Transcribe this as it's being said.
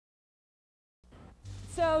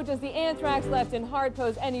So, does the anthrax left in Hart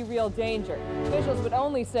pose any real danger? Officials would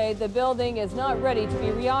only say the building is not ready to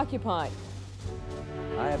be reoccupied.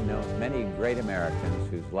 I have known many great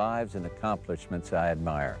Americans whose lives and accomplishments I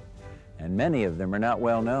admire, and many of them are not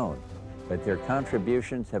well known, but their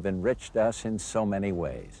contributions have enriched us in so many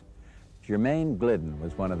ways. Jermaine Glidden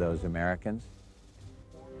was one of those Americans.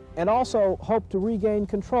 And also hoped to regain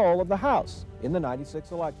control of the House in the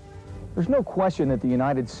 '96 election. There's no question that the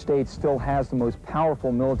United States still has the most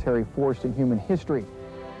powerful military force in human history.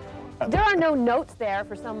 There are no notes there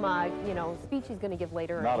for some, speech he's going to give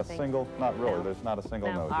later or Not anything? A single, not really. No. There's not a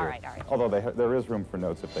single No. note All here. right, all right. Although there is room for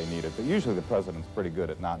notes if they need it. But usually the president's pretty good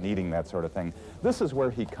at not needing that sort of thing. This is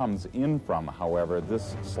where he comes in from, however.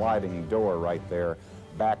 This sliding door right there,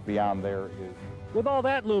 back beyond there is... With all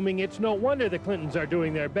that looming, it's no wonder the Clintons are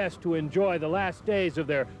doing their best to enjoy the last days of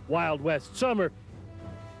their Wild West summer.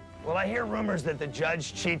 Well, I hear rumors that the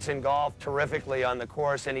judge cheats in golf terrifically on the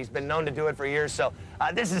course, and he's been known to do it for years. So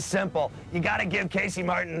this is simple. You got to give Casey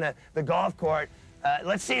Martin the golf court.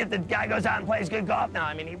 Let's see if the guy goes out and plays good golf now.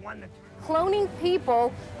 I mean, he won the... Cloning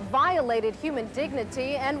people violated human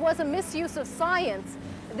dignity and was a misuse of science.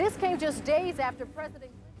 This came just days after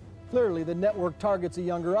President... Clearly, the network targets a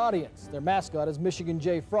younger audience. Their mascot is Michigan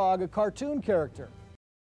J. Frog, a cartoon character.